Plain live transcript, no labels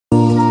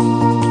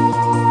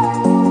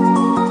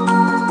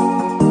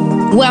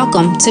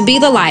Welcome to Be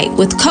the Light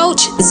with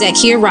Coach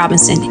Zakia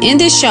Robinson. In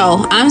this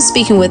show, I'm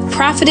speaking with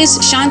Prophetess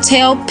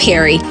Shantel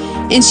Perry,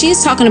 and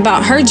she's talking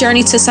about her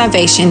journey to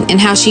salvation and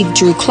how she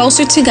drew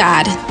closer to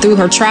God through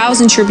her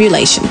trials and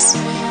tribulations.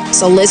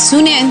 So let's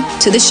tune in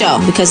to the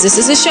show, because this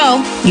is a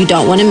show you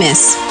don't want to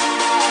miss.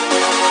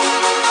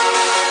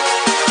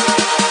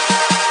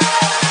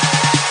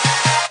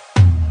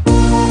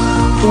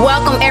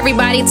 Welcome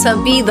everybody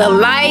to Be the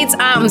Light.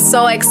 I'm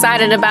so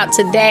excited about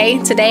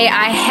today. Today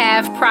I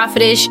have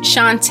Prophetess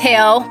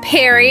Shantel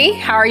Perry.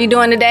 How are you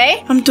doing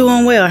today? I'm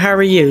doing well. How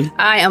are you?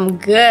 I am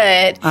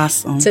good.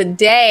 Awesome.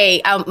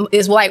 Today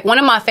is like one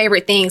of my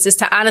favorite things is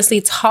to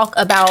honestly talk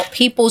about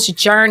people's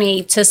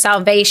journey to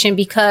salvation,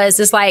 because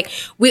it's like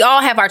we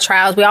all have our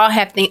trials. We all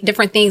have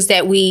different things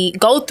that we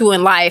go through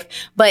in life,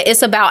 but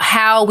it's about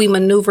how we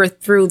maneuver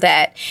through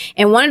that.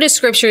 And one of the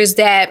scriptures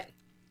that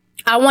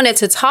I wanted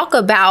to talk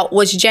about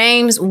was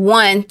James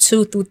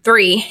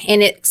 1:2-3.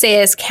 And it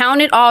says, "Count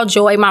it all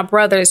joy, my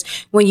brothers,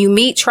 when you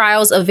meet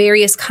trials of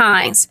various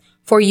kinds,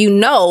 for you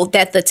know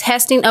that the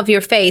testing of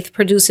your faith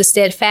produces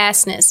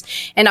steadfastness."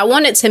 And I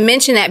wanted to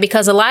mention that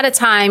because a lot of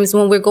times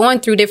when we're going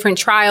through different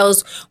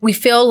trials, we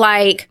feel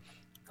like,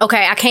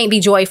 okay, I can't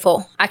be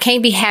joyful. I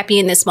can't be happy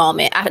in this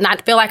moment. I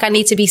feel like I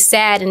need to be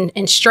sad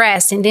and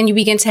stressed. And then you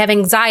begin to have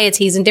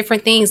anxieties and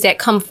different things that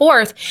come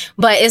forth.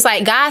 But it's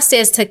like God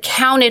says to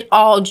count it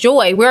all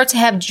joy. We're to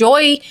have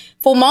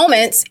joyful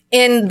moments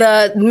in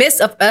the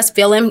midst of us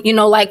feeling,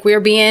 like we're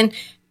being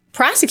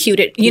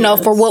prosecuted,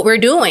 for what we're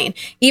doing.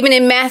 Even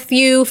in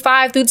Matthew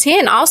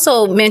 5-10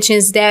 also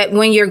mentions that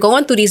when you're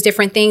going through these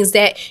different things,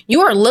 that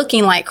you are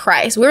looking like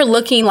Christ. We're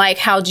looking like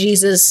how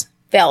Jesus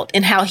felt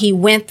and how he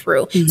went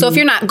through. Mm-hmm. So if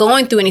you're not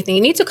going through anything,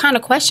 you need to kind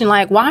of question,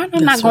 like, why am I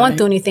not going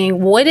through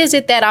anything? What is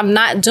it that I'm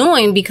not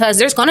doing? Because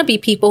there's going to be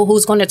people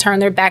who's going to turn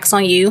their backs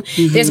on you.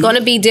 Mm-hmm. There's going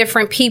to be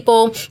different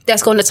people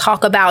that's going to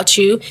talk about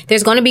you.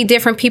 There's going to be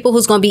different people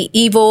who's going to be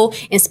evil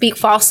and speak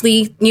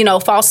falsely,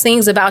 false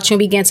things about you and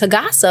begin to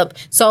gossip.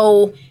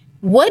 So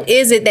what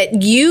is it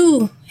that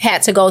you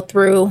had to go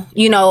through,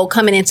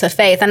 coming into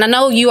faith? And I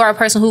know you are a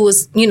person who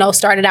was,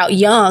 started out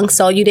young,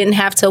 so you didn't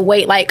have to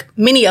wait like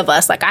many of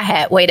us. Like I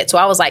had waited till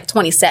I was like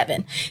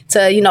 27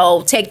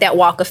 to, take that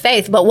walk of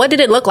faith. But what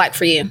did it look like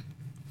for you?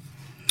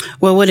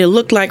 Well, what it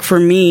looked like for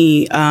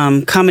me,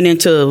 coming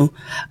into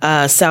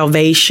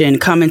salvation,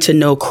 coming to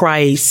know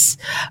Christ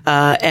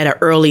at an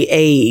early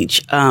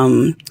age.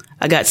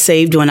 I got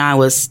saved when I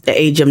was the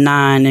age of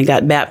 9 and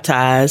got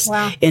baptized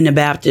in the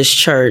Baptist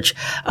church.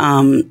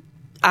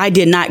 I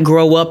did not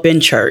grow up in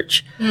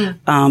church.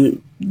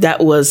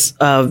 That was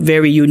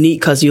very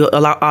unique because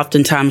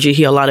oftentimes you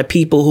hear a lot of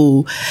people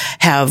who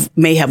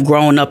may have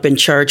grown up in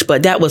church,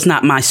 but that was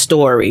not my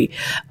story.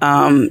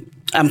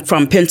 I'm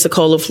from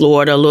Pensacola,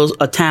 Florida,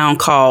 a town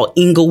called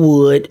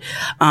Inglewood.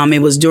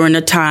 It was during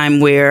a time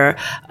where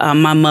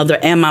my mother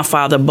and my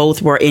father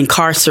both were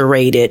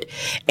incarcerated,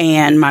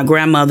 and my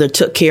grandmother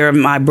took care of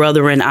my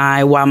brother and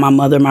I while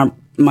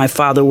my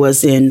father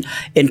was in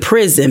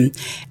prison.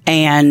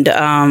 And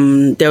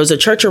there was a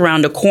church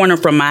around the corner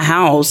from my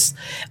house,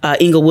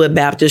 Inglewood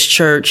Baptist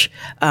Church.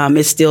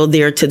 It's still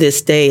there to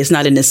this day. It's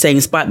not in the same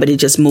spot, but it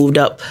just moved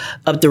up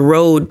the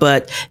road.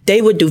 But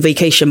they would do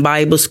vacation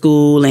Bible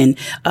school and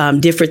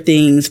different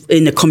things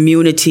in the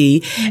community.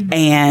 Mm-hmm.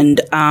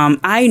 And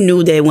I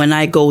knew that when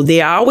I go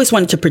there, I always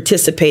wanted to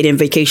participate in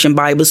vacation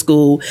Bible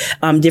school,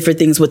 different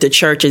things with the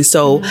church. And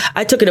so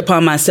I took it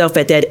upon myself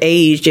at that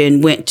age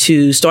and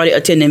started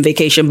attending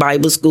vacation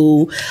Bible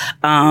school.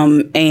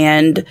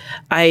 And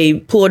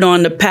I pulled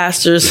on the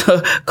pastor's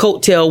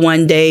coattail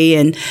one day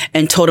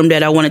and told him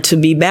that I wanted to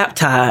be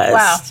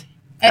baptized.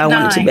 Wow.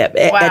 Wanted to at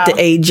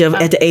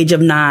the age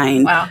of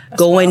 9. Wow.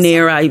 Going awesome.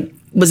 There, I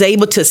was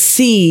able to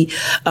see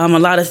a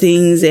lot of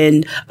things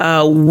and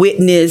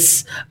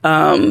witness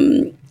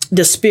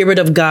the Spirit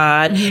of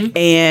God. Mm-hmm.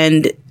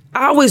 And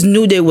I always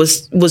knew I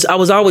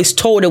was always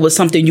told there was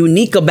something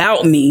unique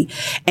about me,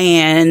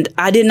 and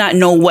I did not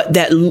know what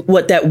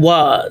that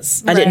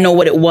was. Right. I didn't know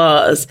what it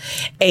was.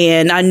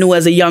 And I knew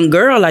as a young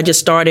girl, I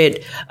just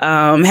started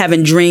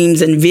having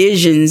dreams and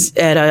visions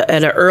at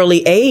an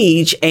early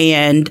age.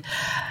 And,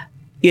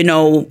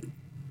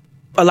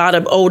 a lot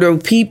of older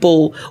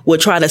people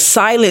would try to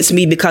silence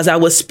me because I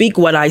would speak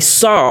what I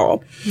saw.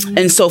 Mm-hmm.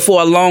 And so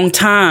for a long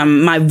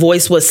time, my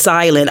voice was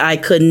silent. I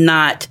could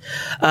not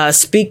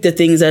speak the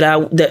things that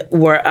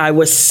I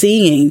was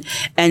seeing.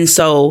 And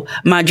so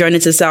my journey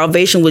to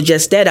salvation was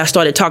just that. I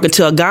started talking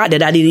to a God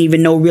that I didn't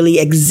even know really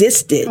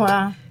existed.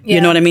 Wow. Yeah.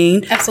 You know what I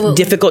mean? Absolutely.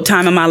 Difficult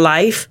time in my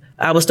life.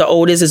 I was the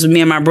oldest. This was me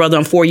and my brother.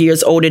 I'm 4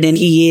 years older than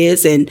he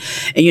is. And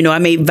I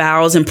made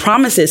vows and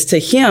promises to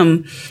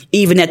him,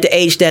 even at the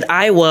age that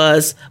I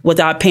was, with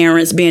our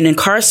parents being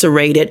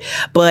incarcerated.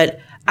 But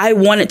I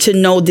wanted to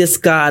know this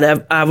God.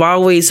 I've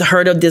always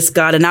heard of this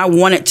God, and I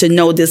wanted to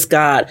know this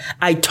God.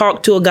 I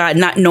talked to a God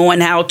not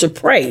knowing how to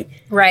pray.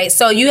 Right.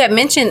 So you had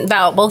mentioned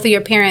about both of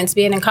your parents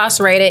being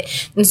incarcerated.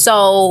 And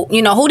so,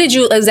 who did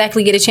you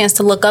exactly get a chance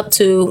to look up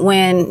to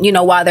when,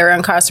 while they were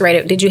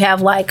incarcerated? Did you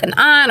have like an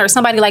aunt or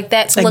somebody like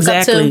that to look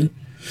up to?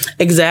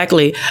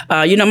 Exactly.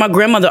 My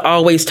grandmother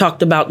always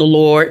talked about the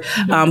Lord,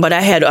 but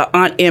I had an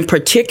aunt in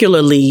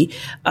particularly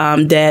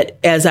that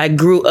as I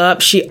grew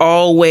up, she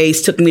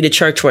always took me to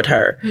church with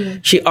her.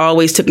 She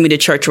always took me to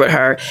church with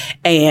her.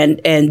 And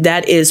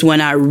that is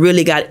when I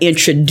really got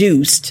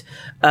introduced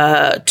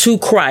to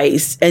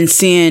Christ and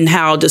seeing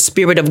how the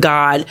Spirit of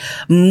God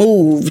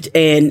moved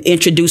and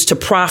introduced to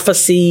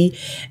prophecy.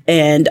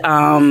 And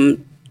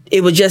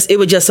it was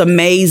just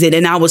amazing.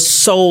 And I was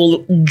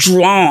so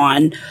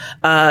drawn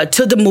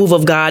to the move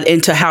of God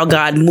and to how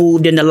God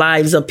moved in the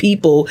lives of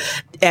people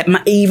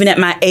even at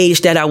my age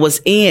that I was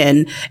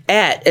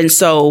at. And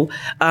so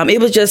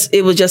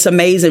it was just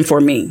amazing for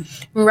me.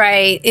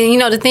 Right.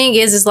 And, the thing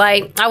is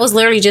like, I was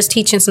literally just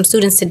teaching some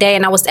students today,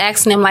 and I was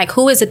asking them, like,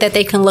 who is it that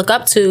they can look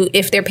up to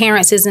if their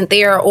parents isn't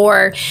there?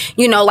 Or,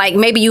 like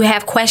maybe you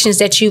have questions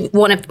that you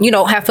want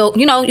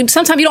to,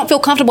 sometimes you don't feel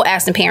comfortable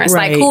asking parents.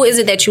 Right. Like, who is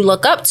it that you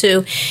look up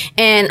to?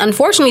 And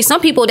unfortunately,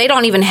 some people, they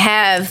don't even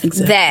have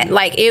that.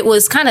 Like, it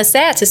was kind of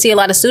sad to see a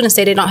lot of students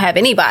say they don't have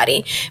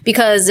anybody,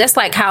 because that's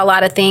like how a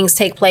lot of things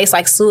take place,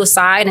 like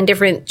suicide and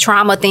different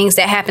trauma things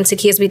that happen to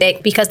kids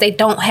because they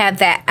don't have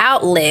that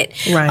outlet.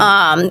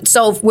 Right.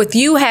 So with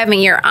you having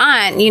your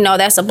aunt,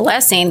 that's a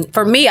blessing.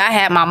 For me, I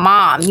had my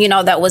mom,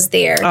 that was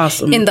there.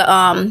 Awesome. In the,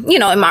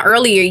 in my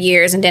earlier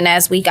years. And then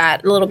as I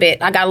got a little bit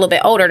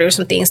older, there's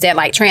some things that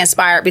like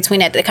transpired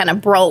between that kind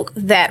of broke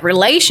that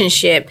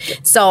relationship.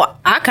 So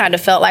I kind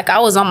of felt like I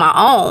was on my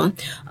own.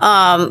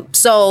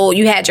 So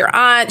you had your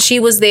aunt, she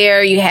was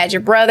there. You had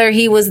your brother,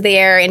 he was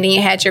there. And then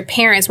you had your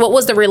parents. What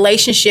was the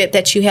relationship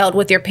that you held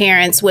with your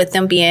parents with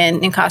them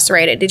being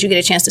incarcerated? Did you get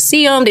a chance to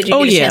see them? Did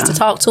you get a chance to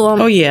talk to them?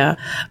 Oh, yeah.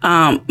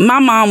 My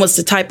mom was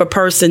the type of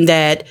person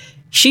that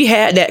she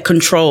had that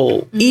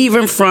control,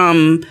 even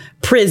from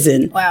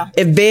prison. Wow.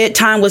 If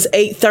bedtime was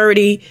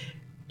 8:30,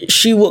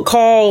 she would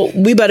call,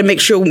 we better make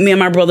sure me and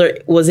my brother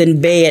was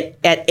in bed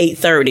at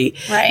 8:30.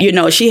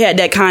 Right. She had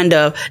that kind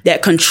of,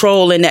 that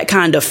control and that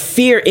kind of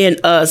fear in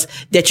us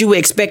that you would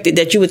expect it,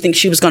 that you would think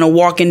she was going to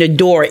walk in the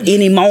door at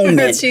any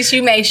moment.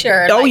 she made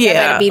sure. Oh, like,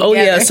 yeah. Oh,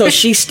 yeah. So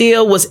she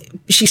still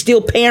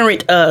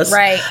parent us.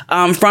 Right.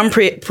 From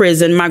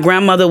prison. My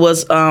grandmother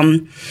was,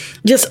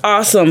 just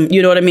awesome.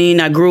 You know what I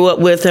mean? I grew up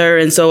with her.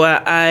 And so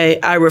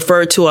I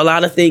refer to a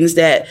lot of things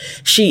that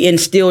she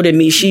instilled in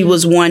me. She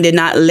was one that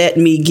not let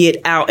me get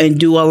out and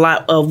do a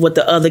lot of what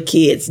the other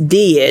kids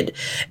did.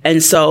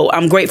 And so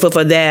I'm grateful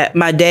for that.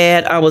 My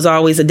dad, I was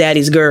always a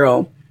daddy's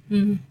girl.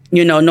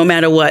 No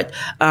matter what.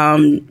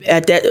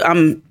 At that,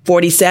 I'm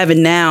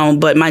 47 now,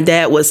 but my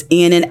dad was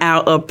in and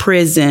out of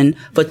prison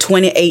for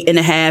 28 and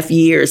a half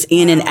years,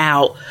 in and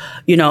out,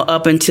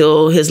 up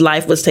until his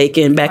life was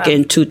taken back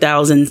in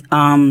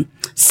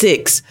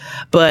 2006.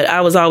 But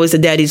I was always a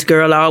daddy's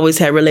girl. I always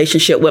had a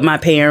relationship with my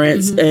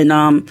parents,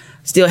 and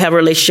still have a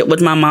relationship with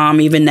my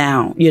mom even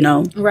now,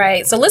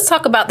 Right. So let's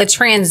talk about the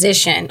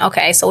transition.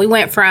 Okay. So we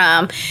went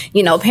from,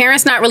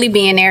 parents not really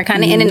being there,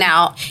 kind of in and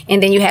out. And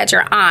then you had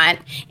your aunt.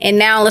 And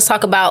now let's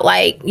talk about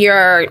like you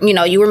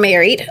were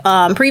married,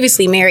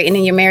 previously married, and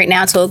then you're married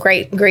now to a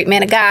great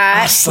man of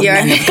God. Awesome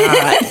man of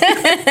God.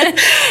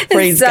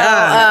 Praise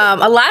God.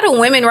 A lot of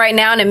women right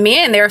now and the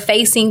men, they're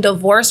facing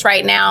divorce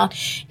right now.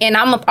 And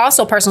I'm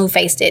also a person who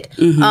faced it.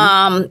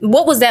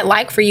 What was that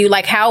like for you?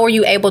 Like, how were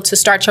you able to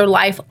start your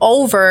life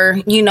over,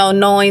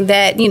 knowing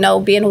that,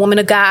 being a woman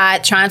of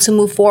God, trying to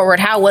move forward?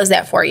 How was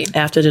that for you?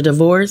 After the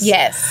divorce?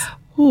 Yes.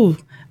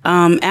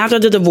 After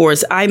the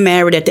divorce, I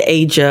married at the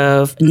age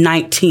of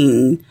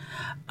 19.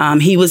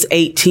 He was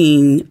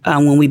 18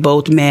 when we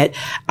both met.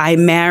 I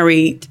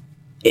married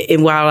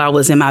while I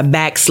was in my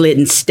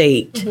backslidden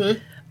state.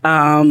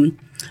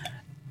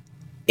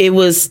 It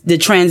was the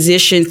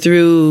transition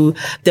through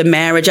the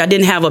marriage. I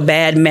didn't have a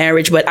bad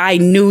marriage, but I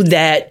knew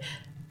that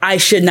I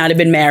should not have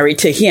been married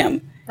to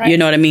him. Right. You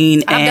know what I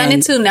mean? I've done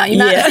it too now. You're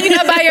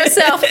not by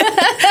yourself.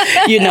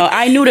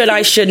 I knew that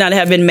I should not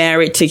have been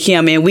married to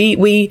him. And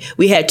we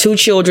had 2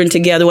 children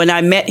together. When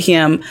I met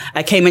him,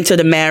 I came into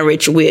the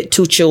marriage with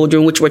 2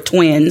 children, which were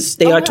twins.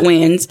 They are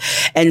twins.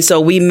 And so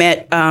we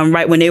met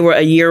right when they were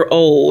a year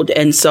old.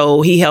 And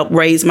so he helped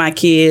raise my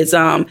kids.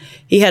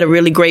 He had a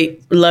really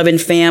great, loving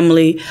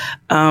family.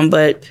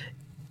 But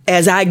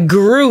as I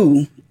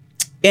grew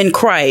in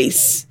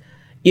Christ,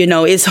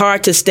 it's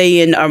hard to stay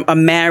in a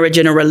marriage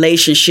and a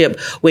relationship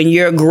when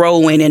you're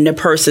growing and the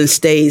person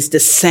stays the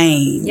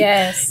same.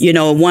 Yes.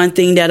 One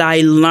thing that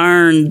I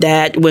learned,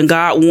 that when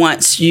God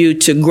wants you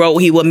to grow,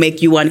 he will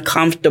make you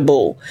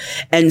uncomfortable.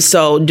 And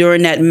so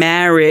during that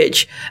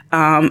marriage,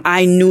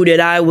 I knew that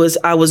I was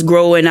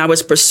growing. I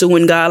was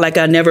pursuing God like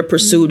I never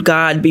pursued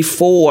God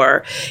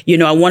before.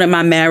 I wanted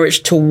my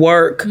marriage to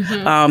work.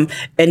 And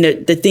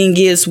the thing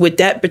is, with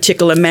that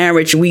particular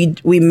marriage, we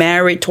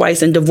married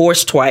twice and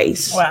divorced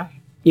twice. Wow.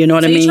 You know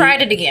what I mean? You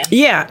tried it again.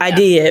 Yeah, I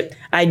did.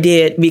 I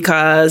did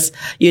because,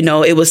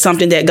 it was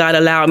something that God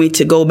allowed me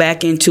to go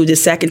back into the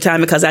second time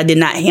because I did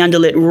not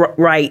handle it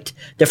right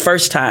the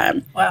first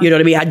time. Wow. You know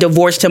what I mean? I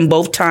divorced him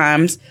both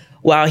times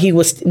while he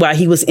was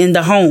in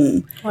the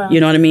home. Wow. You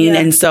know what I mean?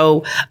 Yeah. And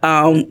so,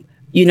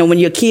 when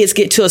your kids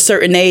get to a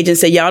certain age and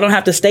say, y'all don't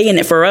have to stay in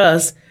it for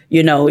us,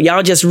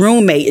 y'all just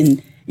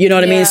roommating. You know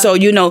what I mean? So,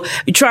 you're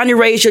trying to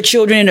raise your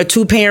children in a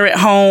 2-parent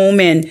home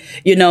and,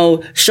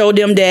 show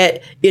them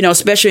that,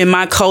 especially in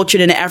my culture,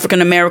 in the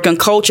African American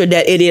culture,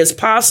 that it is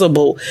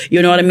possible.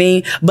 You know what I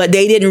mean? But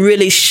they didn't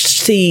really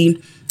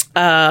see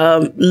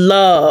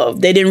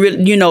love. They didn't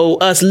really,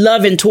 us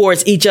loving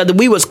towards each other.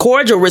 We was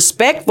cordial,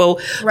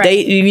 respectful.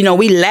 Right.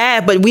 We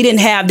laughed, but we didn't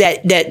have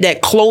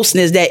that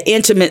closeness, that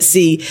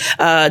intimacy,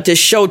 to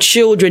show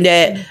children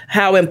that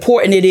how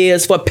important it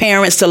is for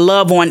parents to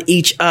love on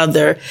each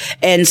other.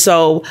 And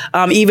so,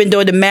 even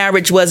though the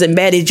marriage wasn't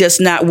bad, it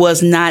just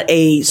was not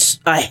a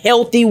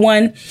healthy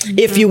one,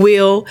 if you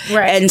will.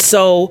 Right. And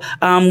so,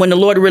 when the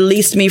Lord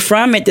released me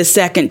from it the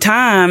second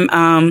time,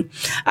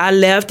 I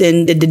left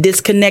and the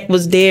disconnect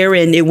was there.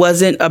 And it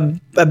wasn't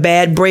a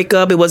bad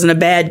breakup. It wasn't a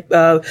bad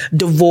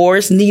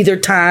divorce. Neither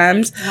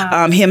times.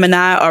 Wow. Him and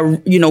I are,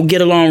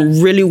 get along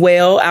really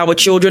well. Our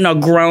children are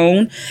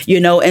grown,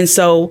 and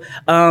so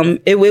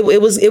it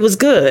was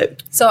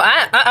good. So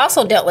I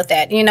also dealt with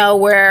that,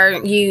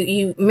 where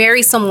you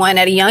marry someone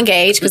at a young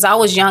age, because I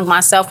was young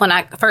myself when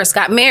I first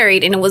got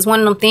married, and it was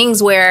one of them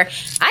things where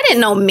I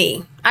didn't know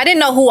me. I didn't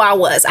know who I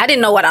was. I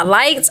didn't know what I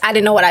liked. I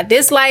didn't know what I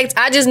disliked.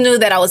 I just knew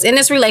that I was in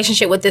this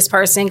relationship with this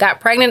person,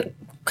 got pregnant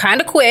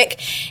kind of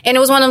quick, and it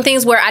was one of them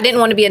things where I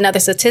didn't want to be another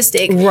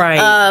statistic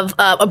of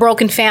a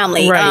broken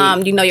family.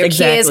 Right. Your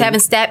kids having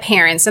step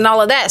parents and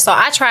all of that. So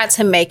I tried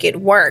to make it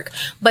work,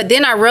 but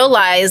then I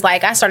realized,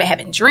 I started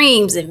having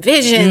dreams and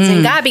visions,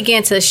 and God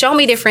began to show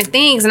me different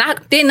things, and I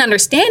didn't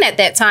understand at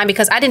that time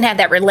because I didn't have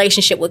that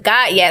relationship with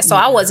God yet. So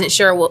I wasn't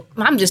sure. Well,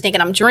 I'm just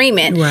thinking I'm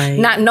dreaming,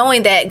 not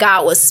knowing that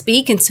God was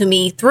speaking to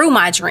me through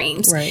my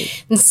dreams.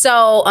 Right. And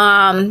so,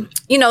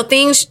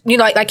 things,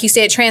 like you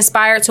said,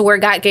 transpired to where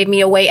God gave me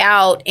a way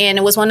out. And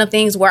it was one of the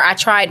things where I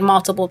tried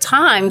multiple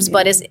times,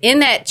 but it's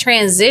in that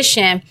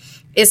transition,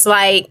 it's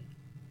like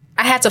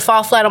I had to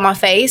fall flat on my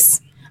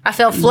face. I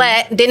fell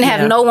flat, didn't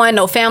have no one,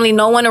 no family,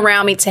 no one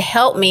around me to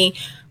help me.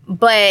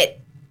 But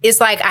it's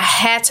like I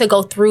had to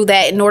go through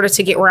that in order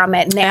to get where I'm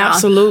at now.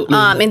 Absolutely.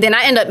 And then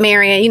I end up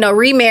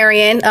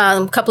remarrying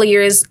a couple of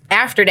years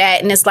after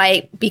that. And it's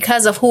like,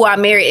 because of who I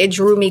married, it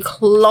drew me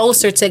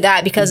closer to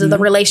God because of the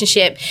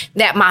relationship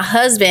that my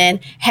husband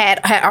had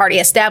already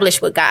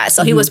established with God.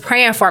 So he was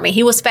praying for me.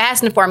 He was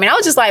fasting for me. And I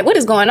was just like, what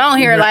is going on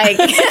here? Like,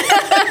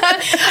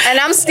 and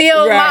I'm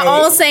still my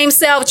own same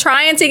self,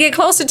 trying to get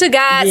closer to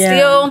God,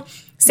 still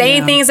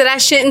saying things that I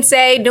shouldn't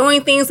say,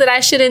 doing things that I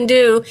shouldn't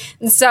do.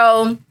 And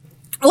so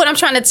what I'm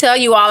trying to tell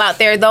you all out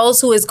there, those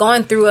who is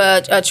going through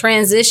a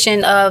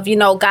transition of,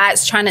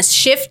 God's trying to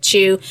shift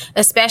you,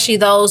 especially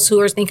those who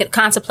are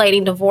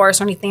contemplating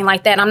divorce or anything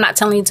like that. I'm not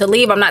telling you to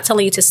leave. I'm not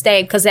telling you to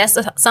stay, because that's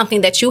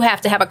something that you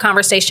have to have a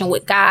conversation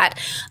with God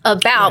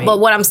about. Right. But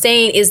what I'm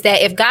saying is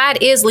that if God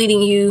is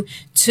leading you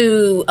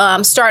to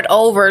start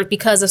over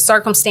because of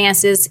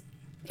circumstances,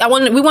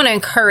 we want to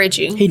encourage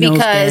you,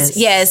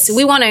 because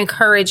we want to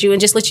encourage you and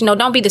just let you know,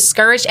 don't be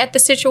discouraged at the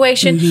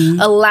situation.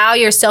 Allow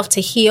yourself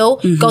to heal,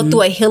 go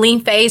through a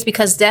healing phase,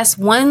 because that's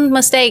one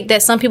mistake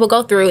that some people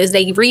go through is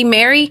they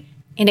remarry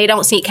and they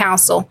don't seek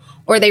counsel,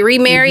 or they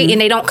remarry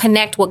and they don't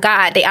connect with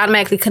God. They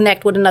automatically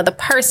connect with another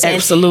person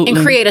and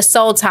create a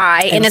soul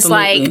tie. And it's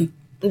like,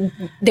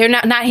 they're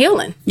not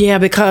healing. Yeah,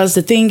 because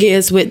the thing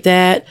is with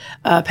that,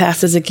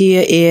 Pastor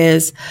Zakia,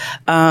 is,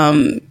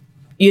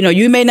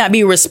 you may not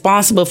be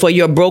responsible for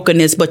your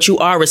brokenness, but you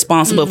are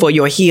responsible for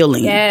your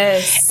healing.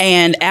 Yes.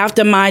 And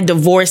after my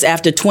divorce,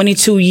 after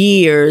 22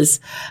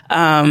 years,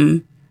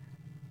 it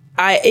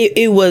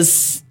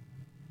was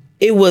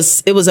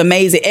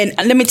amazing. And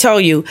let me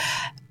tell you,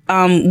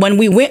 when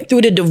we went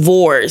through the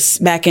divorce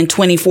back in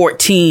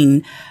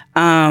 2014,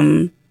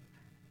 like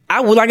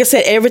I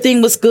said,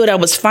 everything was good. I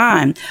was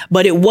fine.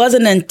 But it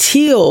wasn't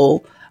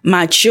until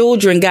my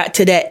children got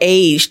to that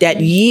age,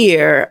 that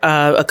year,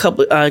 a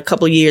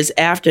couple of years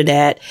after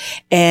that,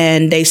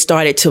 and they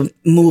started to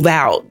move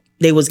out.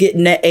 They was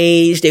getting that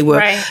age. They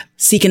were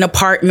seeking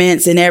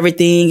apartments and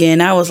everything.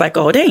 And I was like,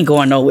 oh, they ain't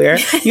going nowhere.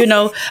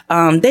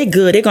 They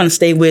good. They're going to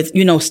stay with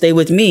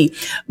me.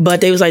 But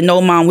they was like,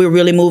 no, Mom, we're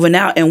really moving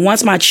out. And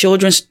once my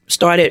children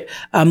started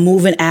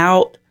moving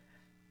out,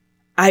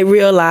 I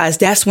realized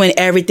that's when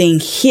everything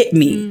hit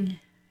me.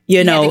 You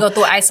had to go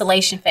through an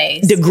isolation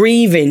phase. The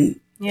grieving.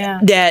 Yeah.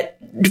 That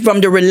from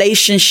the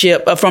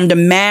relationship, from the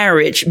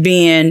marriage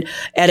being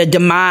at a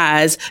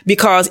demise,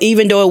 because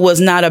even though it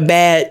was not a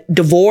bad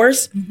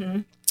divorce,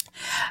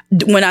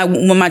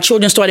 when my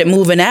children started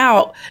moving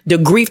out, the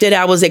grief that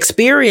I was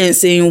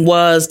experiencing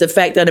was the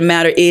fact of the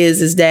matter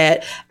is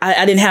that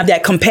I didn't have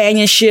that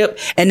companionship,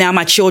 and now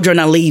my children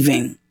are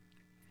leaving.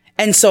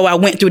 And so I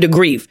went through the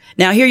grief.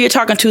 Now, here you're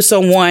talking to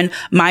someone,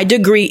 my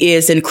degree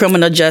is in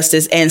criminal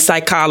justice and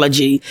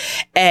psychology.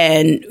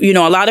 And,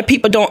 a lot of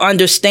people don't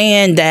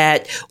understand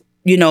that,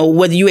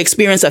 whether you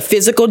experience a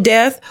physical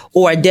death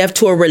or a death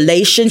to a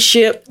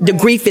relationship, the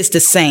grief is the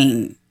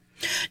same.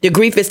 The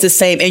grief is the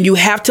same. And you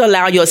have to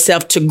allow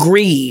yourself to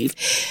grieve.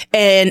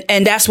 And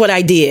that's what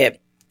I did.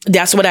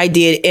 That's what I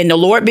did. And the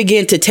Lord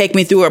began to take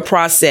me through a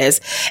process.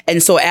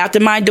 And so after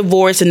my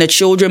divorce and the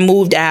children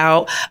moved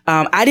out,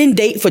 I didn't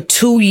date for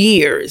 2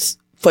 years.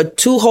 For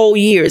 2 whole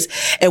years.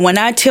 And when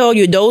I tell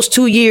you those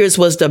 2 years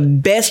was the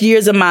best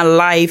years of my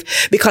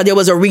life, because there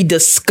was a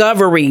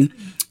rediscovery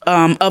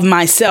of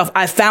myself.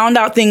 I found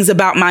out things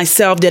about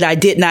myself that I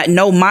did not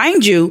know.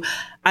 Mind you,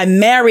 I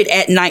married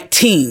at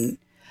 19.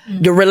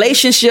 The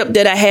relationship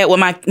that I had with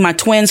my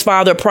twins'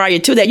 father prior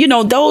to that,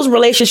 those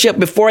relationships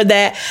before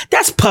that,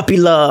 that's puppy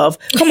love.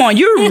 Come on,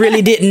 you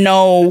really didn't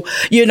know,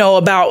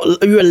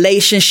 about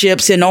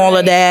relationships and all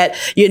of that,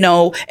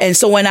 And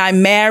so when I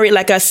married,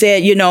 like I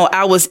said,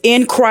 I was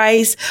in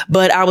Christ,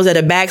 but I was at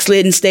a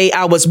backslidden state.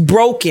 I was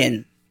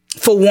broken,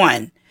 for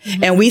one.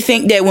 Mm-hmm. And we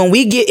think that when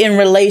we get in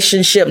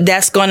relationship,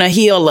 that's going to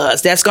heal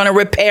us. That's going to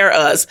repair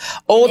us.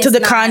 To the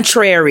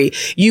contrary,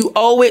 you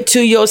owe it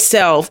to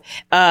yourself,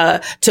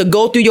 to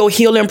go through your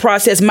healing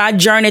process. My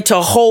journey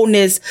to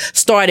wholeness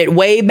started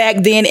way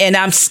back then. And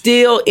I'm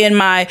still in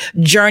my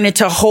journey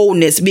to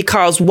wholeness,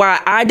 because why?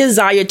 I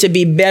desire to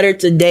be better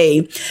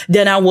today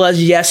than I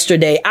was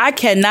yesterday. I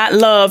cannot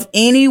love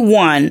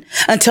anyone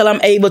until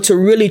I'm able to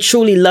really,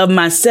 truly love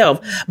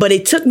myself. But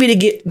it took me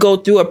to go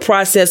through a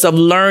process of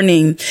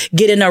learning,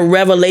 getting a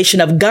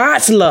revelation of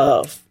God's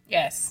love.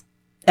 Yes.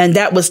 And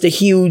that was the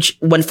huge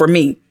one for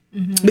me.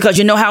 Mm-hmm. Because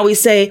you know how we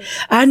say,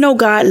 I know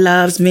God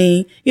loves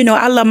me.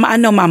 I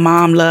know my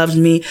mom loves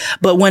me.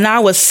 But when I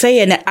was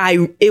saying that,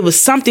 it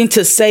was something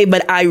to say,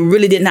 but I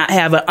really did not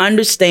have an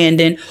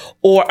understanding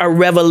or a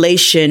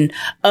revelation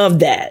of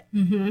that.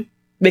 Mm-hmm.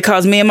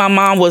 Because me and my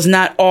mom was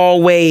not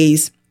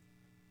always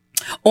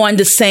on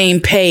the same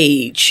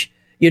page.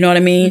 You know what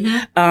I mean?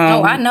 Mm-hmm.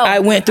 I know. I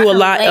went through a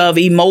lot of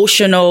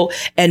emotional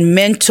and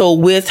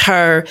mental with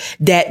her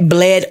that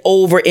bled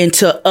over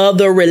into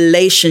other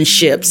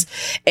relationships.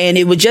 Mm-hmm. And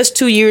it was just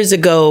 2 years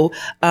ago,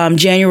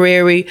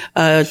 January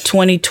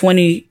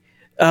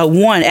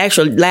 2021,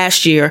 actually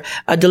last year,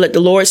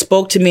 the Lord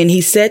spoke to me and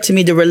he said to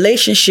me, the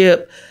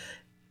relationship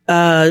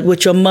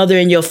with your mother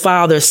and your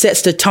father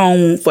sets the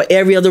tone for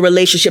every other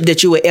relationship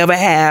that you will ever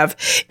have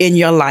in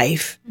your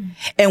life. Mm.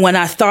 And when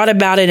I thought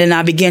about it and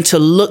I began to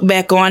look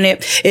back on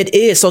it, it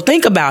is. So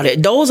think about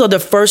it. Those are the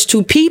first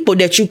 2 people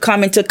that you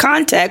come into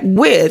contact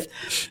with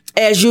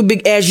as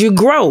you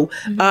grow,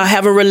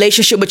 have a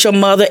relationship with your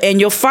mother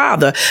and your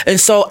father. And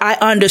so I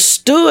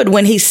understood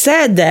when he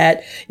said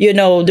that,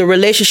 the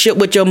relationship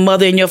with your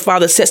mother and your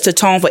father sets the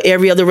tone for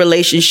every other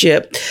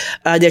relationship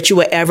that you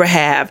will ever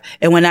have.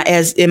 And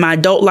as in my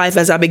adult life,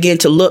 as I began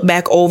to look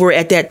back over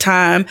at that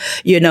time,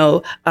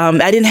 I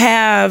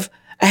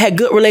had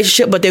good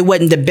relationship, but they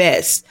wasn't the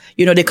best.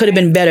 They could have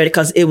been better,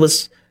 because it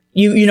was,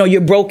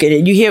 you're broken.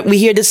 And we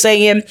hear the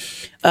saying,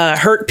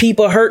 hurt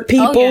people hurt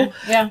people. Oh,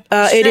 yeah.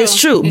 It is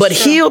true. But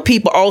heal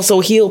people also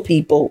heal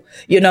people,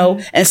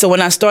 Mm-hmm. And so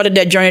when I started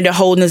that journey to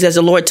wholeness, as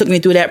the Lord took me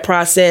through that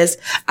process,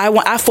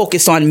 I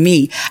focused on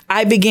me.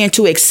 I began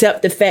to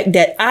accept the fact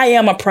that I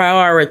am a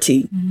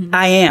priority. Mm-hmm.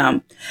 I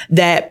am.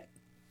 That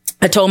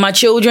I told my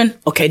children,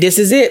 okay, this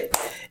is it.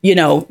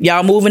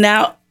 Y'all moving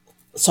out.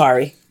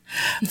 Sorry.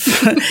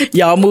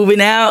 Y'all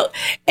moving out,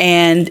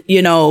 and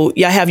y'all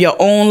have your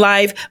own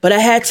life, but I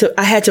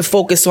had to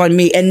focus on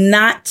me and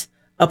not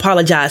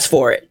apologize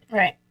for it.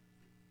 Right.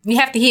 You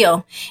have to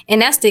heal.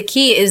 And that's the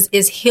key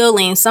is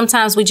healing.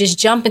 Sometimes we just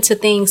jump into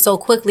things so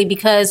quickly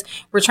because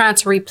we're trying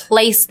to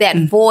replace that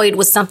void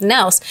with something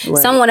else.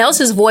 Right. Someone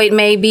else's void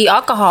may be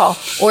alcohol,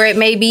 or it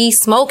may be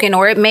smoking,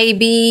 or it may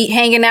be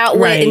hanging out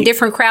with in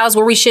different crowds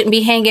where we shouldn't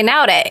be hanging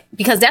out at,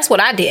 because that's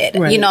what I did.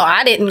 Right.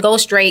 I didn't go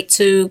straight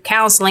to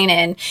counseling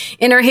and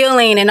inner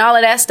healing and all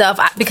of that stuff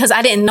because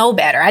I didn't know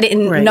better. I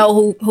didn't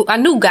know who I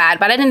knew God,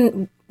 but I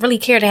didn't really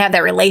care to have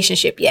that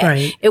relationship yet.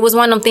 Right. It was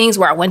one of them things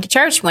where I went to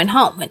church, went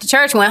home,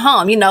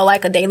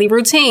 like a daily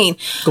routine.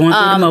 Going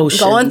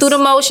through the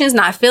motions,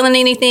 not feeling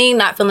anything,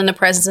 not feeling the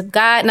presence of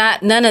God,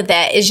 none of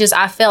that. It's just,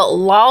 I felt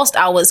lost.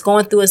 I was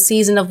going through a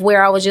season of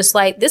where I was just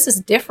like, this is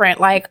different.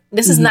 Like,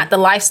 this is not the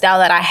lifestyle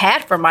that I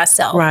had for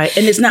myself. Right.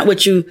 And it's not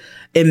what you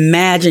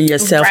imagine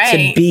yourself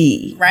to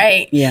be.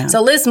 Right. Yeah.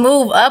 So let's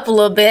move up a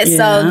little bit. Yeah.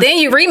 So then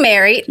you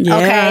remarried. Yeah.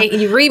 Okay.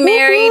 You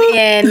remarried,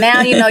 and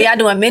now, y'all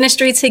doing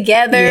ministry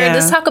together. Yeah.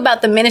 Let's talk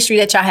about the ministry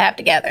that y'all have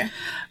together.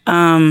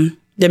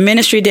 The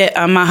ministry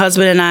that my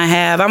husband and I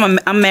have,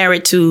 I'm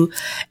married to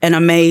an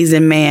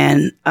amazing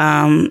man.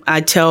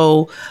 I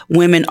tell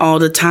women all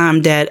the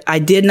time that I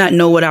did not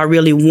know what I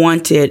really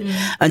wanted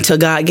until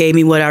God gave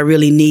me what I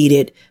really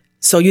needed.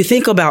 So you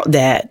think about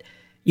that.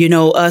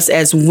 Us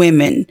as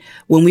women,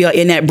 when we are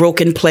in that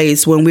broken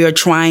place, when we are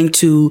trying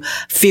to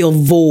fill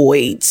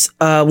voids,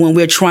 when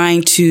we're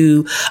trying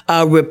to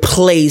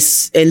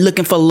replace and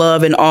looking for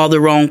love in all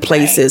the wrong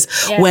places.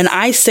 Right. Yes. When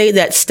I say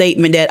that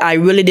statement that I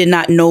really did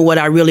not know what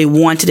I really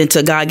wanted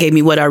until God gave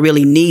me what I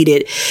really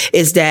needed,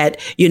 is that,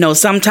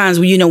 sometimes,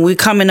 we're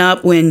coming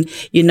up when,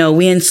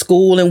 we in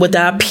school and with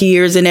our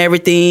peers and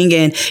everything.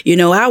 And,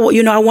 I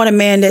want a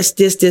man that's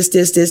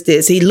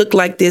this. He looked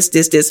like this,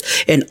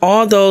 and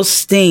all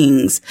those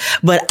things. things,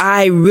 but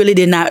I really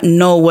did not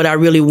know what I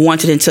really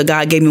wanted until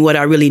God gave me what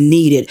I really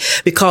needed,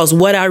 because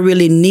what I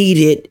really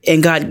needed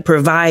and God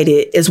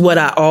provided is what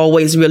I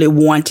always really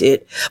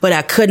wanted, but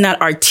I could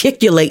not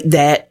articulate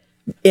that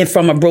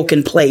from a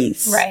broken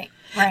place. Right.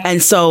 Right.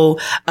 And so,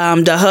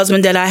 the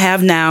husband that I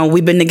have now,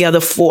 we've been together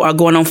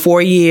going on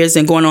 4 years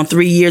and going on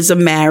 3 years of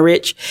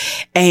marriage.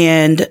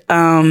 And,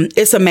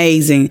 it's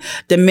amazing.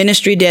 The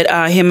ministry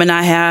that, him and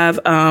I have,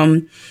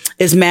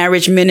 is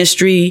marriage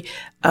ministry.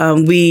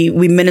 We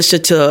minister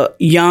to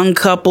young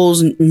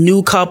couples,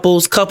 new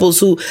couples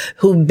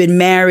who've been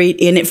married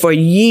in it for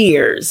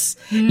years,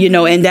 you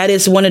know, and that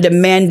is one of the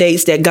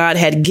mandates that God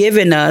had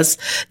given us,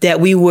 that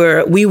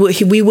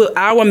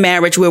our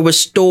marriage will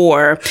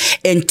restore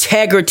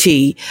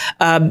integrity,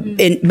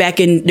 back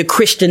in the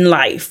Christian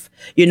life.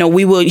 You know,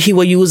 he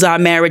will use our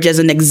marriage as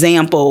an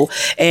example.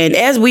 And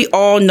as we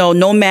all know,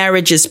 no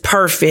marriage is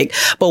perfect.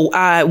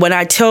 But when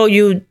I tell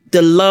you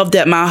the love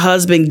that my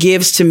husband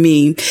gives to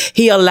me,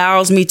 he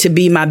allows me to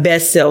be my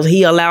best self.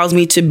 He allows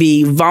me to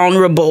be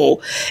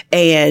vulnerable.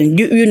 And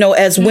you know,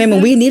 as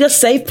women, we need a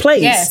safe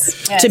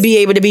place to be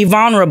able to be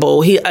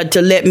vulnerable.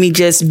 To let me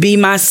just be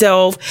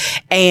myself,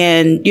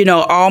 and, you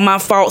know, all my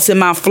faults and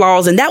my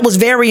flaws. And that was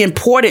very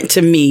important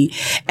to me.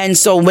 And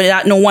so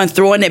without no one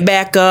throwing it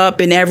back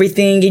up and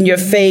everything in your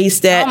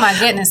face that, oh my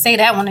goodness, say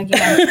that one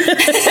again.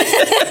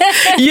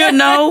 you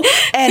know,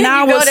 and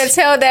I was to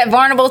tell that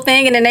vulnerable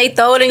thing and then they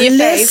throw it in your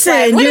face.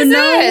 Like, what is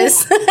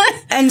this?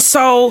 And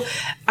so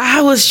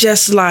I was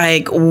just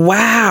like,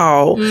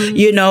 wow,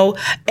 you know,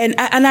 and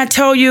I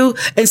tell you,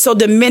 and so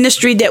the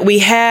ministry that we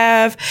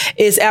have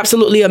is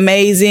absolutely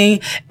amazing.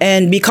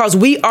 And because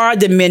we are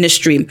the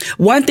ministry,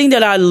 one thing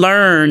that I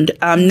learned,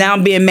 now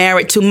being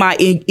married to my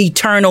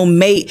eternal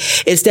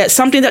mate, is that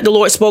something that the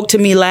Lord spoke to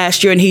me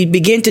last year, and he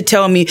began to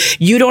tell me,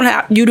 you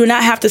do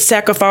not have to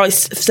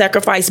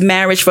sacrifice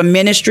marriage for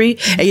ministry,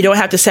 and you don't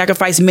have to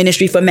sacrifice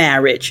ministry for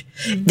marriage.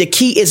 The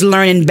key is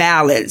learning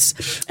balance.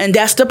 And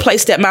that's the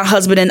place that my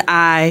husband and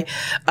I,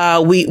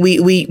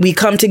 we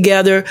come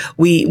together,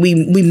 we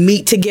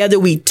meet together,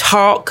 we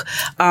talk,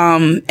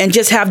 and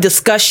just have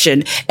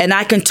discussion. And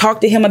I can talk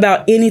to him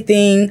about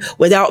anything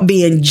without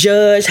being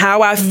judged,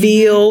 how I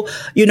feel,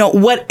 you know,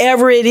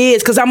 whatever it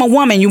is. Cause I'm a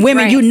woman. You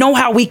women, you know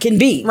how we can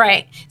be.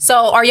 Right.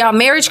 So are y'all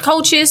marriage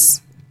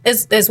coaches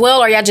as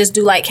well, or y'all just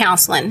do like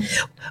counseling?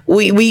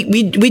 We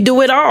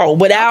do it all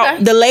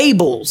without the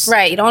labels.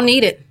 Right. You don't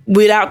need it.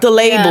 Without the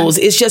labels.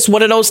 It's just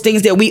one of those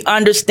things that we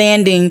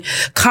understanding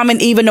coming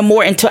even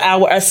more into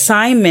our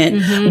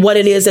assignment, what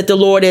it is that the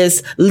Lord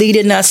is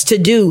leading us to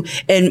do.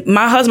 And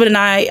my husband and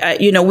I,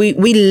 you know, we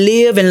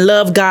live and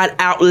love God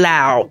out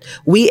loud.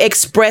 We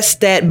express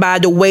that by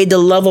the way the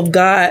love of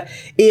God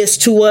is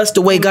to us,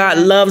 the way God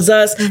loves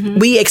us.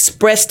 We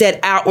express that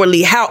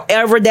outwardly,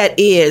 however that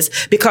is,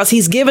 because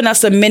he's given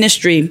us a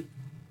ministry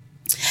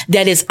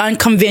that is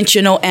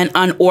unconventional and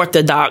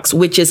unorthodox,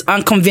 which is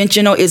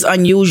unconventional is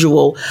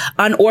unusual.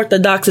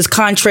 Unorthodox is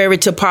contrary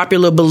to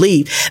popular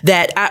belief.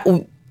 That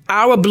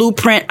our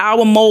blueprint,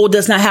 our mold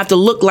does not have to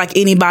look like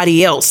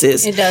anybody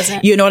else's. It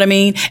doesn't. You know what I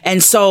mean?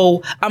 And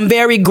so I'm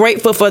very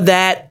grateful for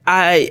that.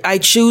 I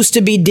choose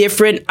to be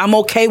different. I'm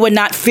okay with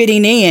not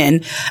fitting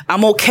in.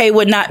 I'm okay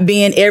with not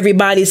being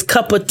everybody's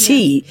cup of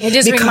tea. It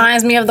just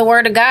reminds me of the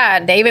word of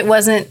God. David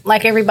wasn't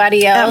like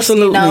everybody else.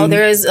 Absolutely. You know,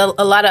 there's a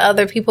lot of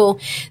other people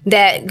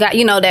that got,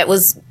 you know, that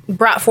was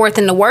brought forth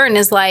in the word. And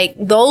it's like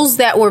those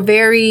that were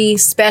very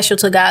special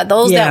to God,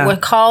 those that were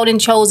called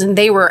and chosen,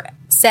 they were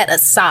set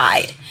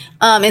aside.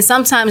 And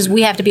sometimes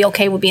we have to be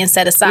okay with being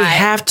set aside. We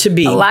have to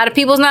be. A lot of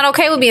people's not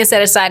okay with being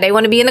set aside. They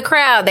want to be in the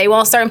crowd. They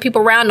want certain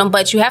people around them.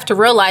 But you have to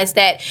realize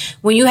that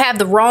when you have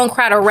the wrong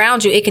crowd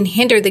around you, it can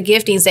hinder the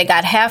giftings that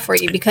God have for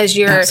you, because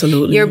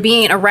you're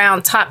being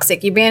around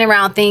toxic. You're being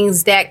around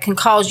things that can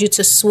cause you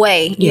to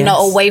sway, you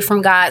know, away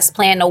from God's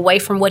plan, away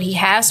from what he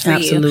has for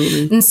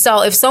you. And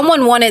so if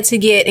someone wanted to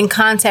get in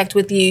contact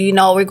with you, you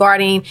know,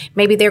 regarding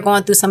maybe they're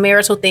going through some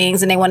marital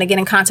things and they want to get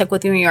in contact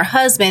with you and your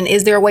husband,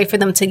 is there a way for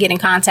them to get in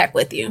contact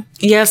with you?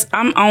 Yes,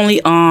 I'm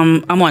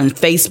on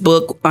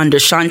Facebook under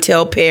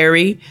Shantel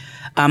Perry.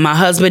 My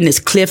husband is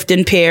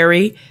Clifton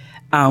Perry.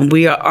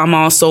 I'm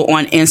also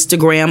on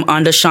Instagram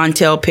under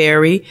Shantel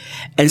Perry.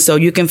 And so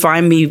you can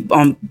find me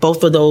on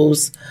both of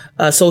those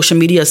social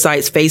media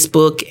sites,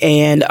 Facebook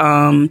and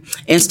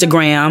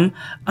Instagram.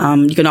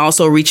 You can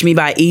also reach me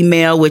by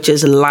email, which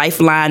is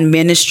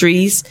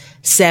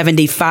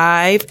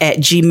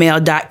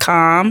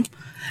lifelineministries75@gmail.com.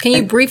 Can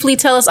you briefly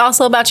tell us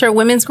also about your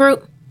women's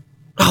group?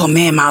 Oh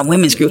man, my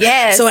women's group.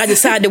 Yes. So I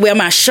decided to wear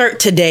my shirt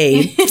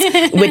today,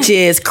 which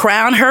is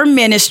Crown Her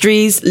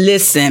Ministries.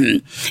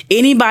 Listen,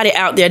 anybody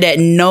out there that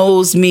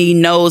knows me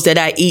knows that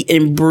I eat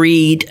and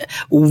breed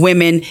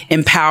women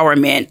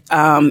empowerment.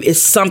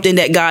 It's something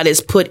that God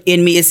has put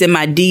in me. It's in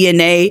my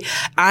DNA.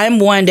 I'm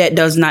one that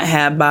does not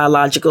have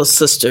biological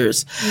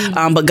sisters.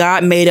 But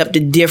God made up the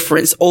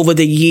difference over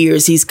the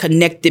years. He's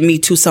connected me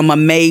to some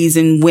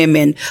amazing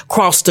women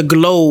across the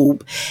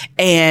globe.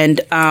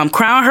 And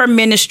Crown Her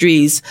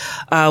Ministries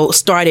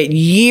started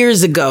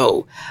years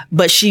ago,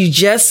 but she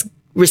just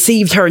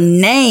received her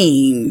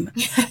name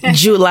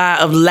July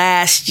of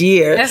last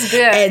year. That's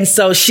good. And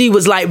so she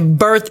was like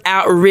birthed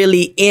out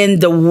really in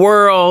the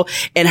world,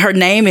 and her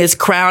name is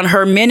Crown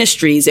Her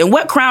Ministries. And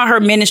what Crown Her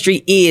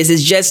Ministry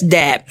is just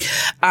that.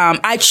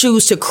 I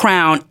choose to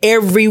crown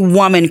every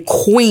woman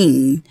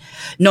queen,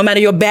 no matter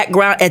your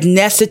background,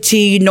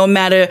 ethnicity, no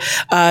matter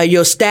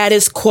your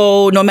status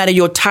quo, no matter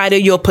your title,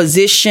 your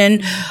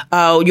position,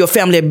 your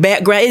family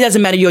background. It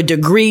doesn't matter your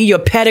degree, your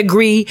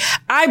pedigree.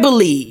 I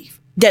believe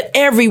that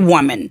every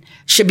woman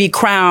should be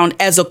crowned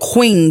as a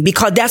queen,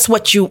 because that's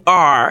what you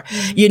are.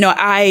 Mm-hmm. You know,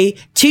 I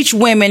teach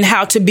women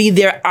how to be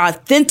their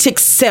authentic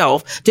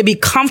self, to be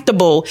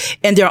comfortable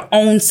in their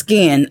own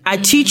skin. I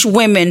teach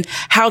women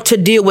how to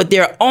deal with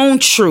their own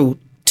truth.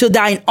 To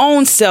thine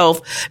own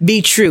self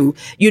be true,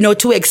 you know,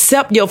 to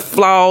accept your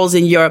flaws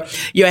and your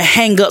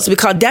hang-ups,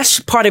 because that's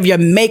part of your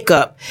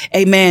makeup.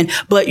 Amen.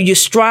 But you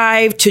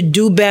strive to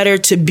do better,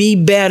 to be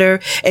better.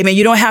 Amen.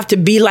 You don't have to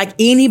be like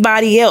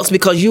anybody else,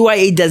 because you are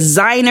a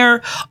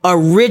designer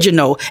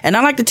original. And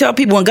I like to tell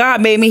people, when God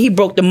made me, he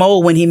broke the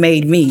mold when he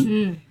made me.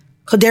 Mm.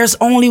 Because there's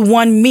only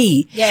one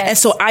me. Yes. And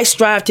so I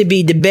strive to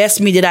be the best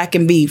me that I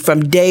can be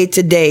from day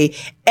to day.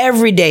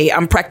 Every day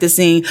I'm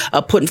practicing,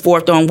 putting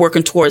forth on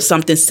working towards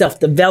something,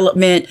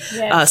 self-development,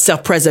 yes.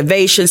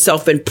 Self-preservation,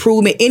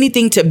 self-improvement,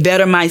 anything to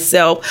better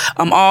myself.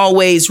 I'm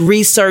always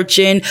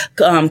researching,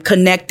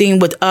 connecting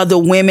with other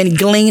women,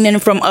 gleaning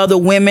from other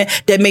women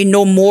that may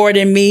know more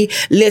than me.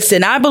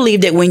 Listen, I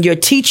believe that when you're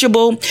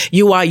teachable,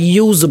 you are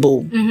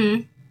usable.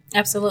 Mm-hmm.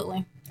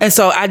 Absolutely. And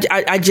so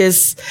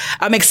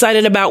I'm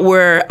excited about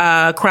where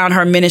Crown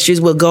Her Ministries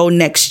will go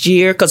next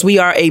year, because we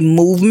are a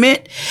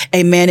movement.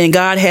 Amen. And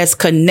God has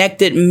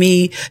connected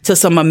me to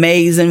some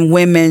amazing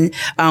women.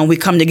 We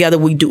come together.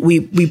 We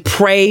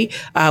pray.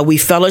 We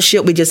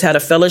fellowship. We just had a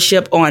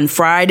fellowship on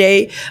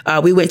Friday.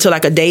 We went to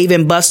like a Dave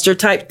and Buster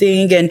type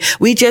thing, and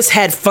we just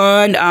had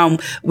fun.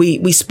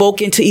 We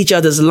spoke into each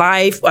other's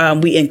life.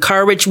 We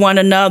encouraged one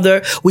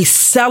another. We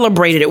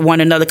celebrated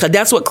one another, because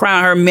that's what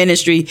Crown Her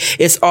Ministry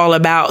is all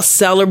about.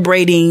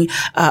 Celebrating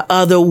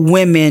other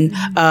women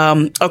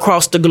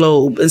across the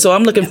globe. And so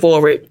I'm looking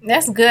forward.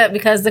 That's good,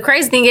 because the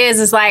crazy thing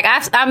is like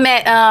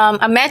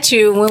I met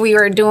you when we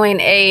were doing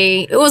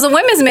it was a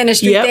women's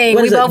ministry thing.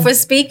 We both were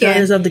speaking.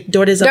 Daughters of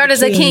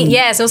the King.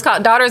 Yes, it was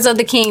called Daughters of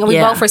the King. And we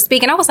both were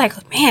speaking. I was like,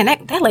 man,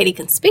 that lady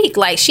can speak.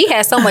 Like, she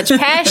has so much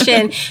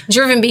passion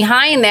driven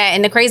behind that.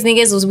 And the crazy thing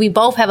is we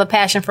both have a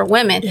passion for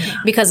women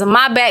because of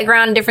my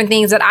background and different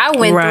things that I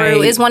went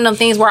through. It's one of them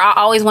things where I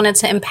always wanted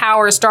to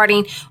empower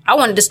I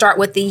wanted to start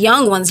with the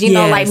young ones, you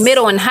know, like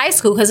middle and high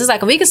school, because it's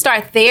like if we can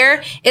start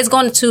there, it's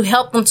going to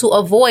help them to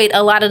avoid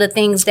a lot of the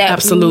things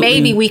that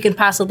maybe we can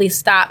possibly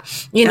stop.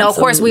 You know, of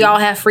course, we all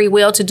have free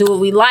will to do what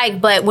we like,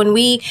 but when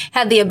we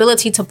have the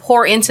ability to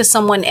pour into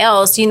someone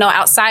else, you know,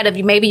 outside of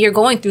you, maybe you're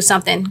going through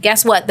something.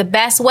 Guess what? The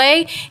best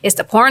way is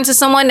to pour into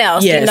someone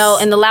else, you know,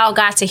 and allow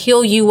God to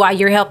heal you while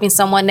you're helping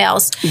someone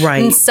else.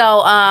 Right. And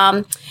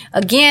so,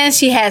 again,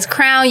 she has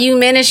Crown You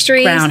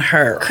Ministries.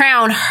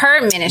 Crown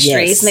Her Ministries.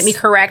 Yes. Let me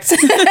correct.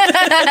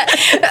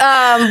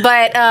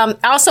 But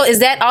also, is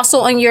that also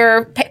on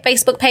your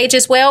Facebook page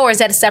as well, or is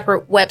that a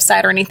separate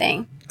website or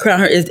anything? Crown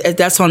Her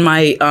that's on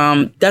my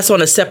that's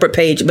on a separate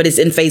page, but it's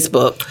in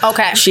Facebook.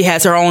 Okay. She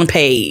has her own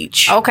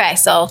page. Okay,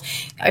 so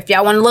if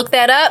y'all want to look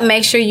that up,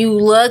 make sure you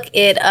look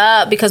it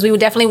up, because we would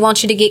definitely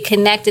want you to get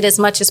connected as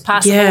much as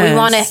possible.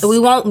 Yes. We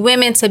want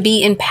women to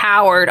be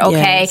empowered,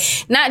 okay?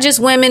 Yes. Not just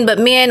women, but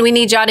men. We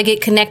need y'all to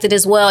get connected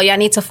as well. Y'all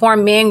need to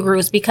form men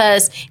groups,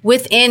 because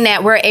within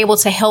that, we're able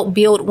to help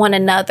build one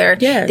another.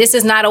 Yes. This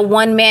is not a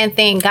one-man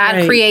thing.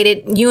 God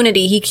created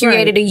unity. He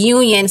created a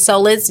union, so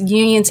let's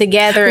union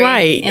together.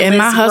 Right. And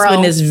my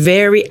husband is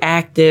very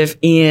active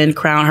in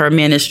Crown Her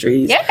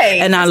Ministries. Yay,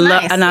 and I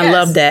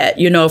love that.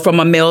 You know, from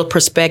a male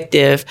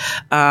perspective,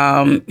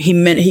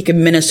 he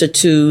can minister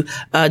to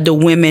the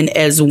women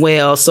as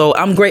well. So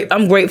I'm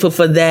grateful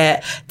for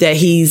that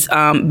he's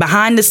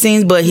behind the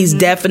scenes, but he's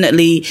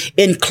definitely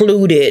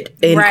included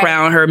in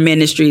Crown Her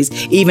Ministries,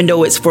 even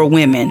though it's for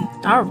women.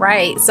 All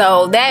right.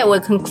 So that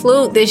would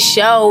conclude this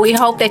show. We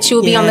hope that you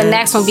will be on the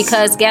next one,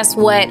 because guess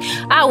what?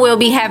 I will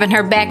be having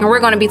her back, and we're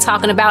going to be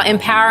talking about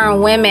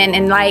empowering women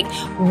and like,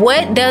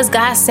 what does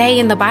God say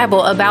in the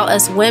Bible about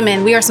us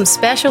women? We are some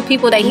special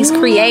people that he's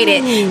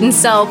created. And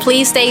so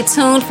please stay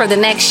tuned for the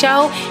next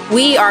show.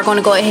 We are going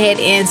to go ahead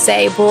and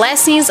say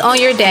blessings on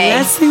your day.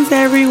 Blessings,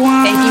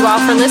 everyone. Thank you all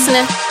for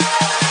listening.